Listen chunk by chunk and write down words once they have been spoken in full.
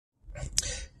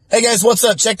Hey guys, what's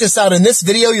up? Check this out. In this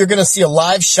video, you're going to see a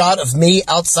live shot of me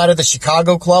outside of the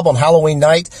Chicago club on Halloween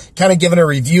night, kind of giving a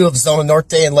review of Zona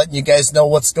Norte and letting you guys know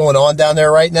what's going on down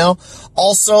there right now.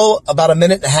 Also, about a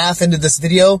minute and a half into this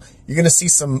video, you're going to see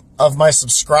some of my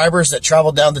subscribers that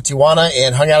traveled down to Tijuana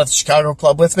and hung out at the Chicago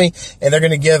club with me, and they're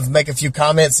going to make a few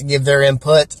comments and give their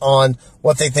input on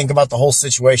what they think about the whole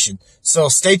situation. So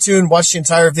stay tuned, watch the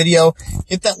entire video,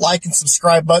 hit that like and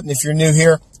subscribe button if you're new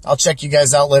here. I'll check you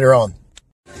guys out later on.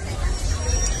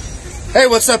 Hey,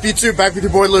 what's up, YouTube? Back with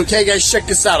your boy Luke. Hey, guys, check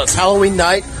this out. It's Halloween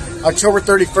night, October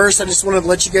 31st. I just wanted to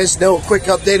let you guys know a quick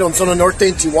update on Zona Norte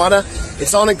in Tijuana.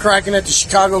 It's on and cracking at the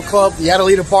Chicago Club, the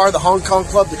Adelita Bar, the Hong Kong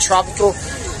Club, the Tropical.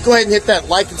 Go ahead and hit that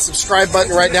like and subscribe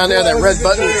button right down there, that red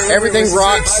button. Everything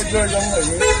rocks.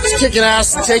 It's kicking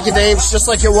ass and taking names just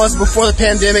like it was before the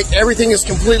pandemic. Everything is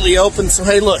completely open. So,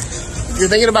 hey, look, if you're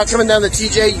thinking about coming down to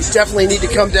TJ, you definitely need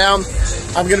to come down.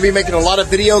 I'm going to be making a lot of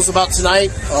videos about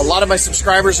tonight. A lot of my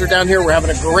subscribers are down here. We're having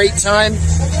a great time.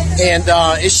 And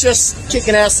it's just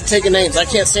kicking ass and taking names. I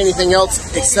can't say anything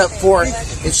else except for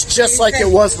it's just like it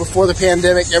was before the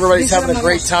pandemic. Everybody's having a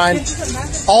great time.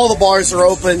 All the bars are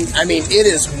open. I mean, it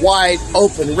is wide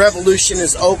open. Revolution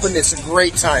is open. It's a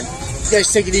great time. You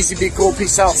guys take it easy. Be cool.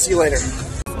 Peace out. See you later.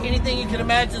 Anything you can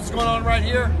imagine is going on right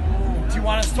here.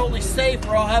 Tijuana's totally safe.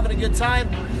 We're all having a good time.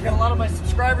 Got a lot of my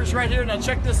subscribers right here. Now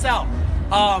check this out.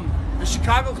 The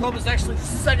Chicago Club is actually the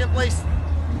second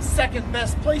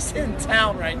best place in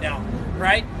town right now,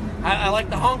 right? I like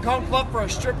the Hong Kong Club for a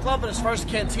strip club, but as far as the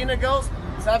cantina goes,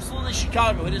 it's absolutely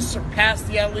Chicago. It has surpassed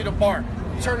the Adelita Bar.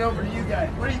 Turn it over to you guys.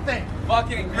 What do you think?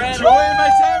 Fucking incredible. Enjoying my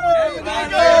time with you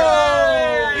guys.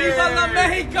 Viva la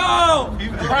Mexico!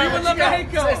 Viva la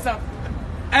Mexico! Say something.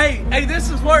 Hey, this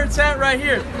is where it's at right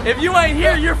here. If you ain't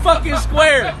here, you're fucking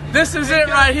square. This is it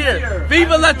right here.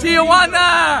 Viva la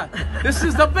Tijuana! This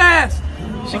is the best.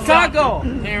 Chicago.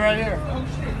 Hey, right here.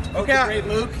 Okay, great,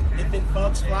 Luke. If it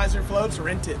fucks, flies, or floats,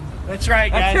 rent it. That's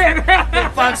right, guys. If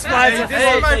it fucks, flies, or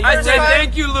floats. I said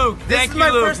thank you, Luke. Thank you,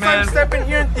 Luke, man. This is my first time stepping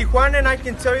here in Tijuana, and I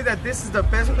can tell you that this is the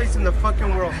best place in the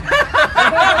fucking world.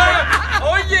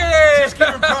 Oh, yeah. Just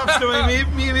giving props to him.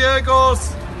 Mi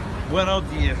viejos. Buenos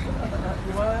dias.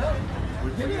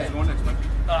 Where do you guys going next time?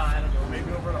 I don't know.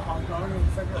 Maybe over to Hong Kong.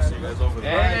 I'll see you guys over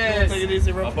there. Yes. Take it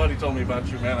easy, bro. My buddy told me about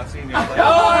you, man. I seen you.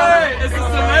 Oh, hey, it's a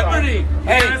celebrity.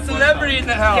 Hey, a celebrity in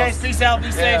the house. Guys, peace out.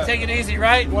 Be safe. Take it easy,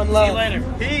 right? One See love. you later.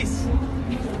 Peace.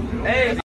 Hey.